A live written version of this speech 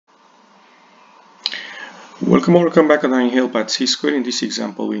Welcome back at INH at C-square. In this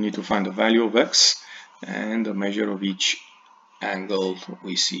example, we need to find the value of x and the measure of each angle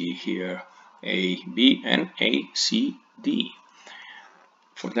we see here, A, B, and A, C, D.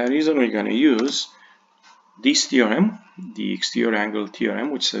 For that reason, we're going to use this theorem, the exterior angle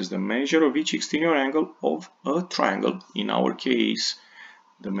theorem, which says the measure of each exterior angle of a triangle, in our case,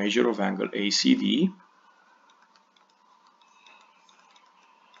 the measure of angle ACD,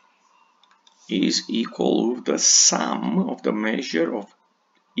 is equal to the sum of the measure of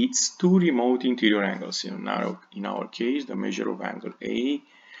its two remote interior angles. In our case, the measure of angle A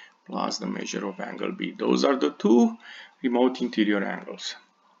plus the measure of angle B. Those are the two remote interior angles.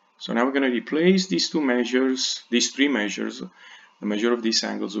 So now we're going to replace these three measures, the measure of these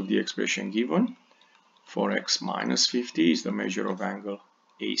angles with the expression given. For x minus 50 is the measure of angle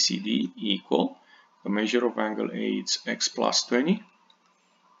ACD equal. The measure of angle A is x plus 20.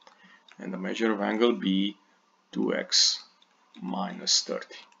 And the measure of angle B, 2x minus 30.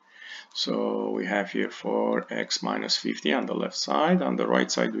 So we have here for x minus 50 on the left side. On the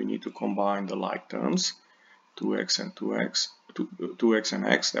right side, we need to combine the like terms, 2x and 2x and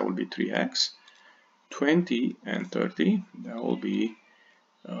x, that will be 3x. 20 and 30, that will be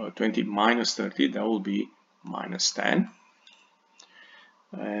 20 minus 30, that will be minus 10.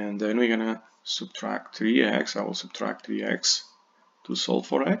 And then we're going to subtract 3x. I will subtract 3x to solve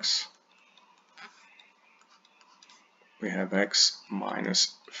for x. We have x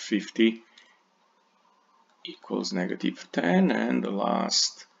minus 50 equals negative 10, and the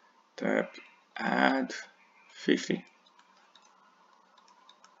last step, add 50.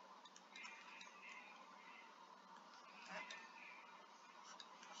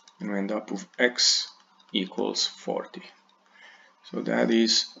 And we end up with x equals 40. So that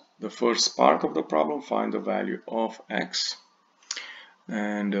is the first part of the problem, find the value of x.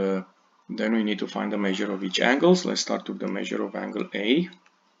 And then we need to find the measure of each angle. So let's start with the measure of angle A,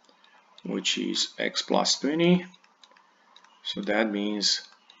 which is x plus 20. So that means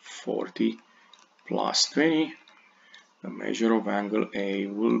 40 plus 20. The measure of angle A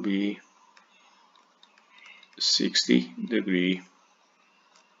will be 60 degrees.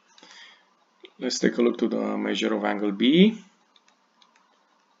 Let's take a look to the measure of angle B.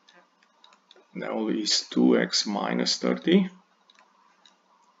 That will be 2x minus 30.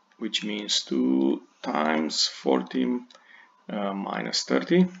 Which means 2 times 40 minus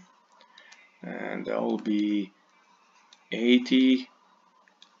 30, and that will be 80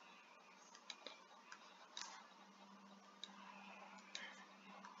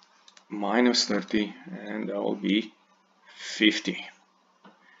 minus 30, and that will be 50.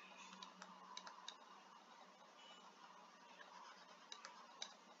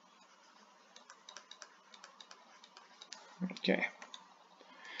 Okay.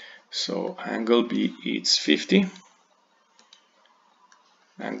 So angle B is 50,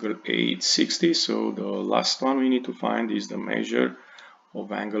 angle A is 60, so the last one we need to find is the measure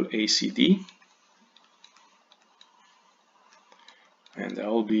of angle ACD, and that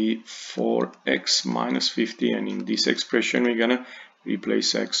will be 4x minus 50, and in this expression we're gonna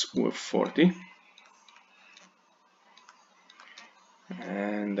replace x with 40,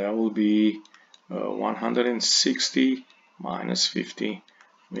 and that will be 160 minus 50.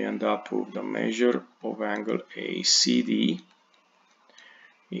 We end up with the measure of angle ACD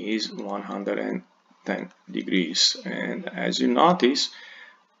is 110 degrees. And as you notice,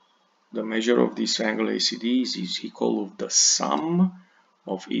 the measure of this angle ACD is equal to the sum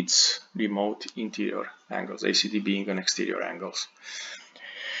of its remote interior angles, ACD being an exterior angles.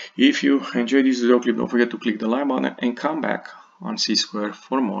 If you enjoyed this video clip, don't forget to click the like button and come back on C-square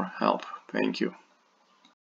for more help. Thank you.